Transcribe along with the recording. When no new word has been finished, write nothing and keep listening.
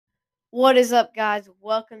What is up, guys?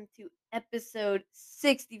 Welcome to episode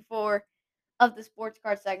 64 of the Sports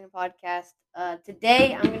Card Segment podcast.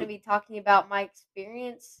 Today, I'm going to be talking about my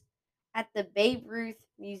experience at the Babe Ruth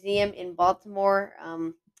Museum in Baltimore.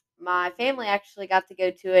 My family actually got to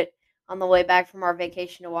go to it on the way back from our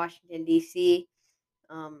vacation to Washington, D.C.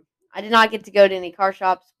 I did not get to go to any car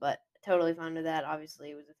shops, but totally fine with that.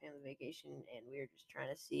 Obviously, it was a family vacation, and we were just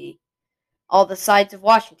trying to see all the sides of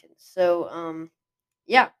Washington.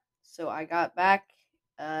 Yeah. So I got back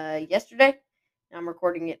yesterday. And I'm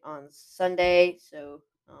recording it on Sunday.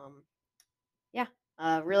 Yeah,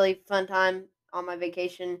 really fun time on my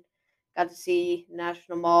vacation. Got to see the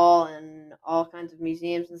National Mall and all kinds of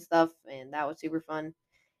museums and stuff, and that was super fun.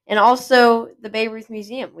 And also the Babe Ruth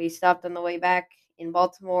Museum. We stopped on the way back in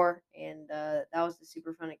Baltimore, and that was a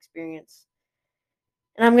super fun experience.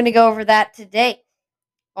 And I'm gonna go over that today.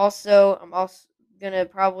 Also, I'm also gonna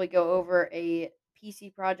probably go over a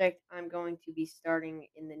PC project I'm going to be starting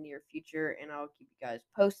in the near future, and I'll keep you guys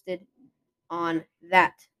posted on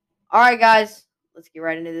that. All right, guys, let's get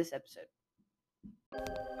right into this episode.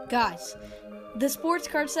 Guys, the Sports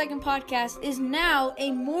Card Second podcast is now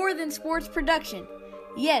a More Than Sports production.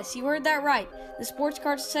 Yes, you heard that right. The Sports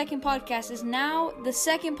Card Second podcast is now the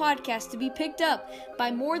second podcast to be picked up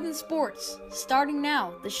by More Than Sports. Starting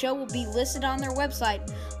now, the show will be listed on their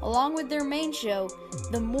website along with their main show,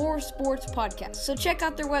 the More Sports Podcast. So check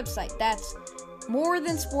out their website. That's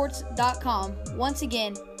morethansports.com. Once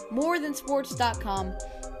again, morethansports.com.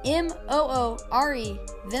 MOORE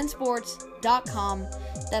thansports.com.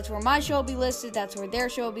 That's where my show will be listed. That's where their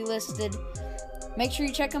show will be listed. Make sure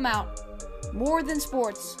you check them out.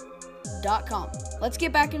 morethansports.com. Let's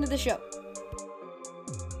get back into the show.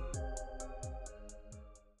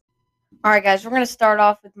 All right, guys, we're going to start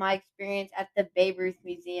off with my experience at the Babe Ruth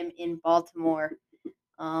Museum in Baltimore.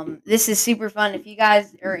 This is super fun. If you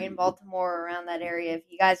guys are in Baltimore or around that area, if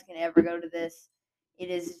you guys can ever go to this, it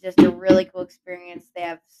is just a really cool experience. They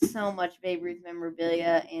have so much Babe Ruth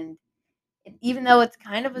memorabilia, and even though it's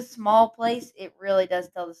kind of a small place, it really does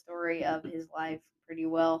tell the story of his life pretty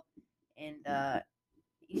well. And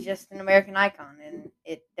he's just an American icon, and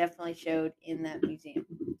it definitely showed in that museum.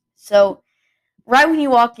 So, right when you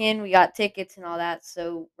walk in, we got tickets and all that.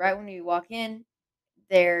 So, right when you walk in,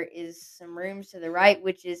 there is some rooms to the right,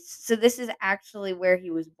 which is so this is actually where he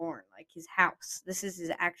was born, like his house. This is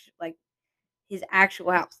his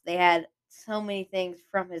actual house. They had so many things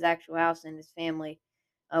from his actual house and his family,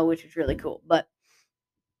 which was really cool. But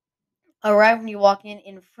right when you walk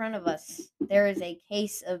in front of us, there is a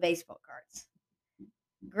case of baseball cards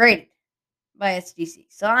graded by SGC.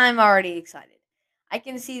 So I'm already excited. I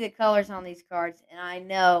can see the colors on these cards, and I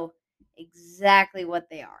know exactly what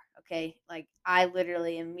they are. Okay, like I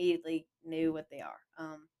literally immediately knew what they are.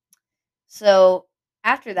 So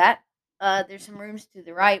after that, there's some rooms to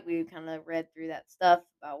the right. We kind of read through that stuff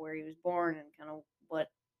about where he was born and kind of what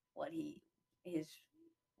he his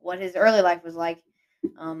what his early life was like.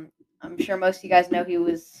 Um, I'm sure most of you guys know he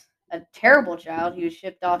was a terrible child. He was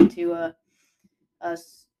shipped off to a, a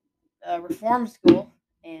reform school,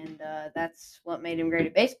 and that's what made him great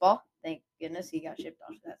at baseball. Thank goodness he got shipped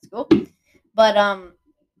off to that school. But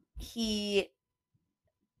he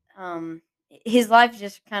his life is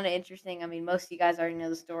just kind of interesting. I mean, most of you guys already know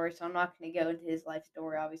the story, so I'm not going to go into his life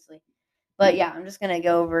story, obviously. But yeah, I'm just going to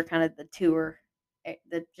go over kind of the tour,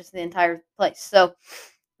 just the entire place. So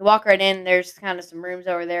we walk right in. There's kind of some rooms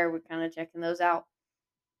over there. We're kind of checking those out,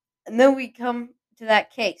 and then we come to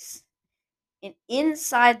that case, and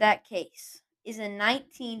inside that case is a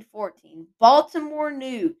 1914 Baltimore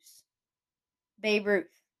News Babe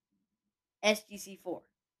Ruth SGC4.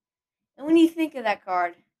 And when you think of that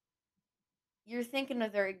card, you're thinking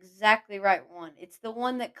of their exactly right one. It's the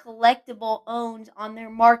one that Collectible owns on their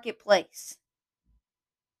marketplace.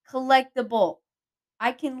 Collectible.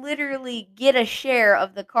 I can literally get a share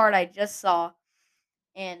of the card I just saw.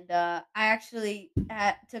 And I actually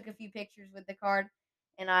took a few pictures with the card.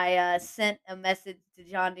 And I sent a message to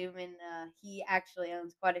John Newman. He actually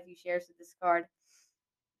owns quite a few shares of this card.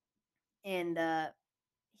 And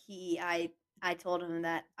he I told him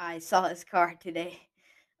that I saw his card today.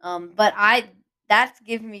 But that's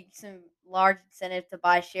given me some large incentive to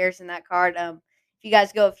buy shares in that card. If you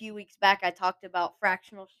guys go a few weeks back, I talked about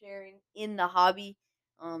fractional sharing in the hobby.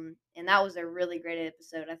 And that was a really great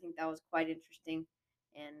episode. I think that was quite interesting.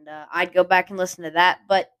 And I'd go back and listen to that.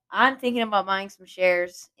 But I'm thinking about buying some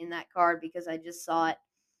shares in that card because I just saw it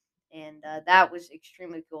and that was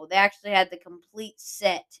extremely cool. They actually had the complete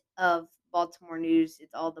set of Baltimore News.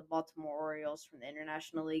 It's all the Baltimore Orioles from the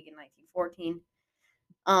International League in 1914.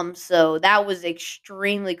 So that was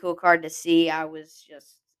extremely cool card to see. I was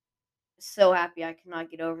just So happy I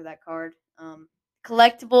cannot get over that card.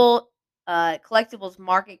 Collectible collectibles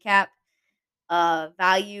market cap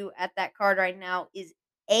value at that card right now is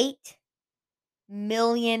 $8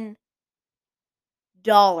 million.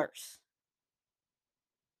 $8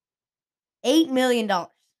 million.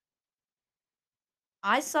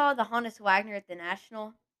 I saw the Honus Wagner at the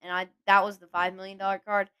National, and I that was the $5 million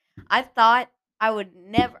card. I thought I would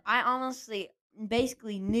never. I honestly,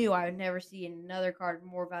 basically knew I would never see another card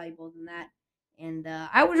more valuable than that, and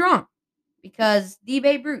I was wrong because D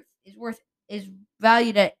Babe Ruth is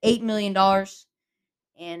valued at $8 million,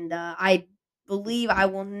 and I believe I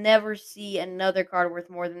will never see another card worth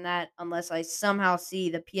more than that unless I somehow see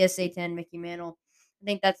the PSA 10 Mickey Mantle. I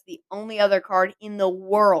think that's the only other card in the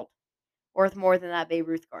world worth more than that Babe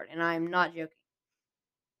Ruth card, and I am not joking.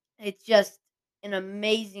 It's just an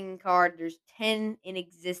amazing card. There's 10 in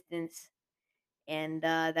existence, and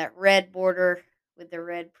that red border with the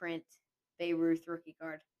red print Babe Ruth rookie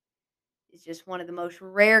card is just one of the most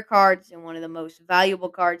rare cards and one of the most valuable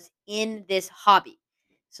cards in this hobby.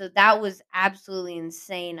 So that was absolutely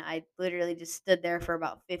insane. I literally just stood there for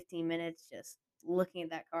about 15 minutes just looking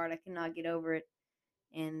at that card. I could not get over it.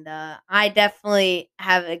 And I definitely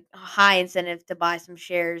have a high incentive to buy some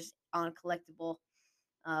shares on collectible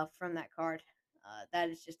from that card. That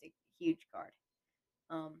is just a huge card.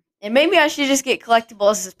 And maybe I should just get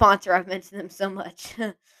collectible as a sponsor. I've mentioned them so much,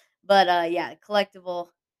 but yeah, collectible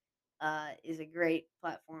is a great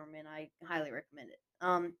platform, and I highly recommend it.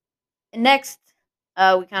 And next,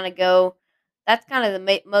 we kind of go. That's kind of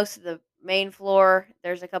the most of the main floor.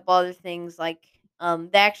 There's a couple other things like they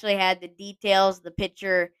actually had the details, the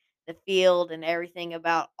picture, the field, and everything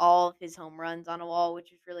about all of his home runs on a wall,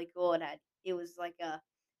 which was really cool. It was like a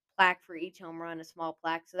plaque for each home run, a small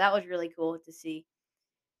plaque. So that was really cool to see.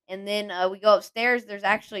 And then we go upstairs. There's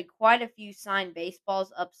actually quite a few signed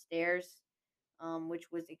baseballs upstairs, which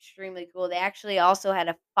was extremely cool. They actually also had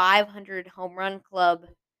a 500 home run club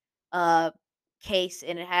uh, case,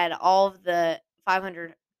 and it had all of the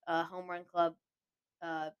 500 home run club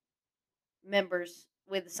uh, members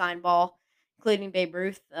with the signed ball, including Babe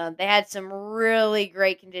Ruth. They had some really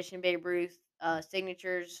great condition Babe Ruth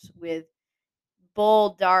signatures with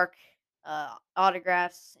bold, dark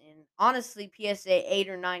autographs, and honestly, PSA 8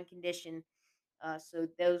 or 9 condition. So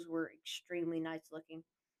those were extremely nice looking.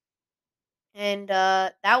 And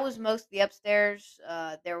that was most of the upstairs.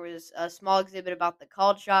 There was a small exhibit about the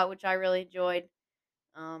called shot, which I really enjoyed.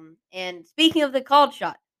 And speaking of the called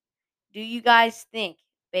shot, do you guys think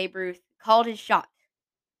Babe Ruth called his shot?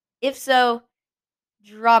 If so,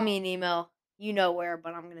 drop me an email. You know where,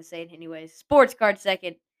 but I'm going to say it anyways.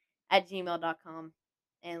 Sportscardsecond at gmail.com.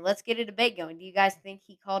 And let's get a debate going. Do you guys think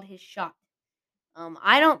he called his shot?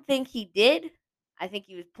 I don't think he did. I think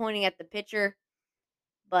he was pointing at the pitcher,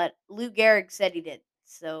 but Lou Gehrig said he did.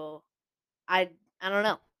 So I I don't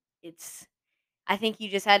know. It's I think you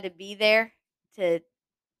just had to be there to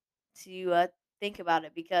to think about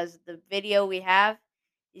it because the video we have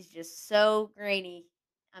is just so grainy.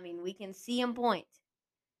 I mean, we can see him point,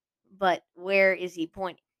 but where is he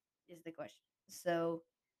pointing? Is the question. So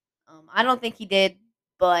I don't think he did,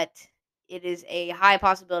 but it is a high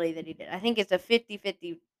possibility that he did. I think it's a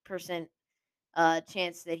 50-50%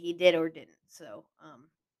 chance that he did or didn't. So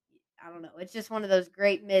I don't know. It's just one of those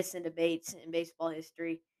great myths and debates in baseball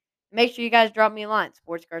history. Make sure you guys drop me a line,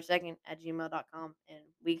 sportscar2nd at gmail.com, and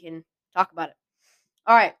we can talk about it.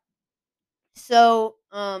 All right. So,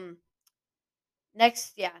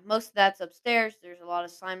 next, yeah, most of that's upstairs. There's a lot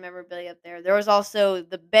of signed memorabilia up there. There was also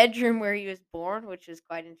the bedroom where he was born, which was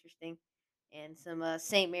quite interesting, and some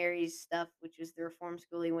St. Mary's stuff, which was the reform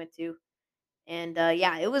school he went to. And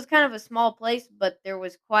yeah, it was kind of a small place, but there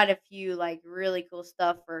was quite a few like really cool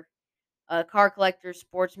stuff for car collectors,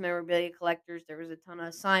 sports memorabilia collectors. There was a ton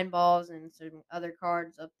of sign balls and some other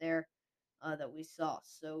cards up there that we saw.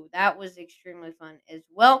 So that was extremely fun as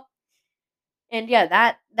well. And yeah,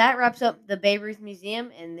 that wraps up the Babe Ruth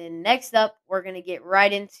Museum. And then next up, we're gonna get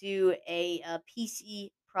right into a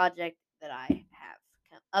PC project that I have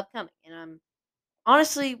upcoming, and I'm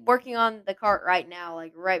honestly working on the cart right now.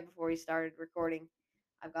 Like right before we started recording,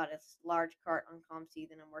 I've got a large cart on ComC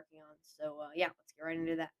that I'm working on. So yeah, let's get right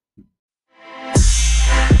into that.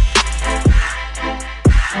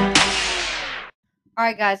 All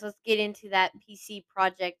right, guys, let's get into that PC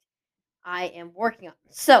project I am working on.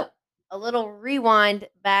 So, a little rewind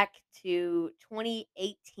back to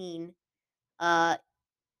 2018. Uh,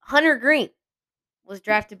 Hunter Green was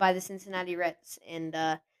drafted by the Cincinnati Reds, and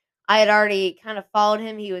I had already kind of followed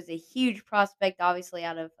him. He was a huge prospect, obviously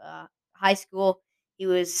out of high school. He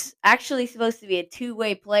was actually supposed to be a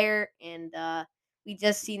two-way player, and we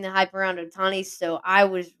just seen the hype around Otani, so I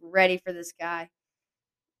was ready for this guy,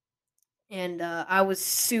 and I was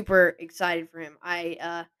super excited for him.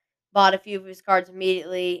 I bought a few of his cards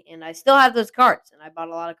immediately, and I still have those cards. And I bought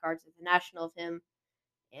a lot of cards at the National of him,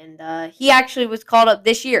 and he actually was called up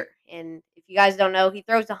this year. And if you guys don't know, he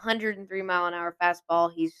throws a 103-mile-an-hour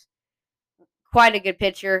fastball. He's quite a good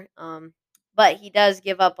pitcher, but he does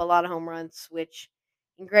give up a lot of home runs, which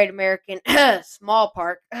in Great American Small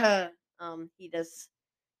Park, he does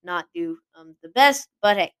not do the best.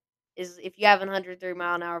 But hey, is if you have a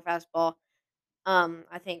 103-mile-an-hour fastball,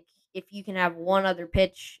 I think if you can have one other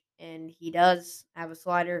pitch and he does have a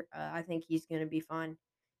slider, I think he's going to be fine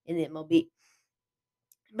in the MLB.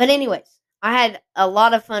 But anyways, I had a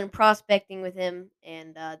lot of fun prospecting with him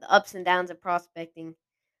and the ups and downs of prospecting.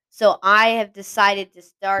 So I have decided to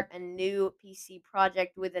start a new PC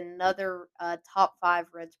project with another top five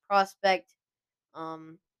Reds prospect.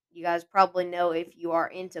 You guys probably know if you are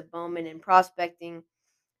into Bowman and prospecting.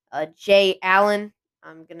 Jay Allen,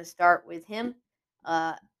 I'm gonna start with him.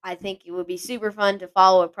 I think it would be super fun to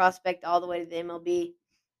follow a prospect all the way to the MLB,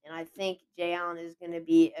 and I think Jay Allen is gonna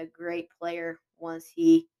be a great player once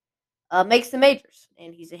he makes the majors.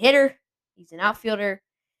 And he's a hitter, he's an outfielder,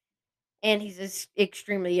 and he's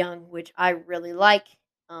extremely young, which I really like.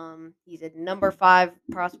 He's a number five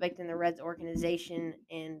prospect in the Reds organization,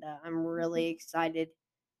 and I'm really excited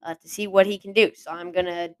to see what he can do. So I'm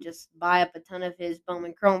gonna just buy up a ton of his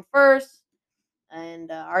Bowman Chrome first,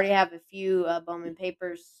 and I already have a few Bowman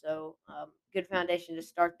papers, so good foundation to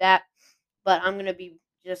start that. But I'm gonna be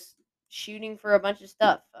just shooting for a bunch of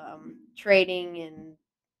stuff, trading and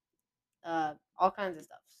all kinds of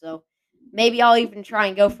stuff. So maybe I'll even try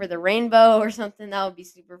and go for the rainbow or something. That would be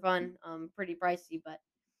super fun. Pretty pricey, but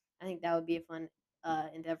I think that would be a fun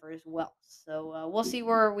endeavor as well. So we'll see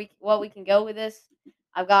where what we can go with this.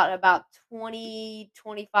 I've got about 20,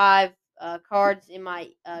 25 cards in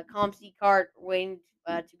my ComC cart waiting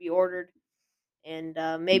to be ordered, and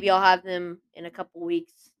maybe I'll have them in a couple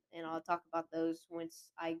weeks, and I'll talk about those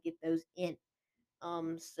once I get those in.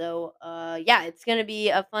 Yeah, it's gonna be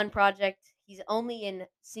a fun project. He's only in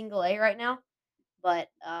single A right now, but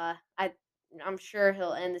I'm sure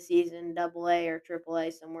he'll end the season double A or triple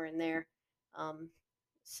A somewhere in there. Um,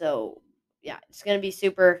 so yeah, it's gonna be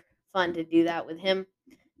super fun to do that with him.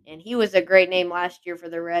 And he was a great name last year for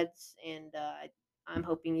the Reds, and I'm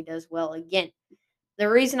hoping he does well again. The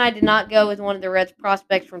reason I did not go with one of the Reds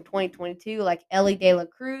prospects from 2022, like Ellie De La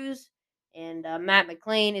Cruz and Matt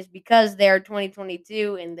McLean, is because they're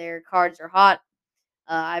 2022 and their cards are hot.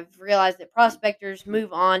 I've realized that prospectors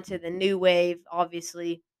move on to the new wave,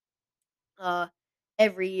 obviously, uh,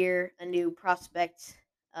 every year a new prospect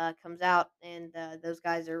comes out, and those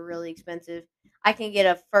guys are really expensive. I can get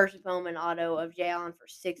a first Bowman auto of Jay Allen for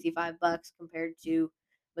 $65 compared to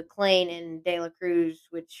McLean and De La Cruz,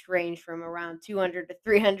 which range from around 200 to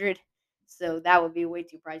 300. So that would be way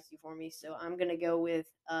too pricey for me. So I'm gonna go with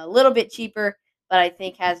a little bit cheaper, but I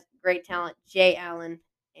think has great talent, Jay Allen.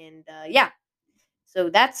 And yeah, so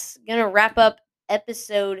that's gonna wrap up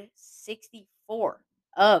episode 64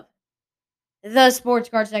 of the Sports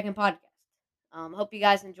Card Second podcast. Hope you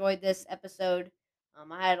guys enjoyed this episode.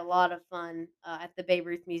 I had a lot of fun at the Babe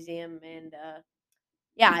Ruth Museum, and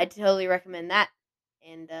yeah, I totally recommend that.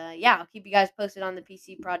 And yeah, I'll keep you guys posted on the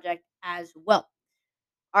PC project as well.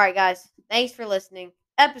 All right, guys, thanks for listening.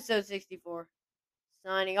 Episode 64,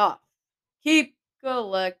 signing off. Keep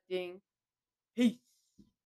collecting. Peace.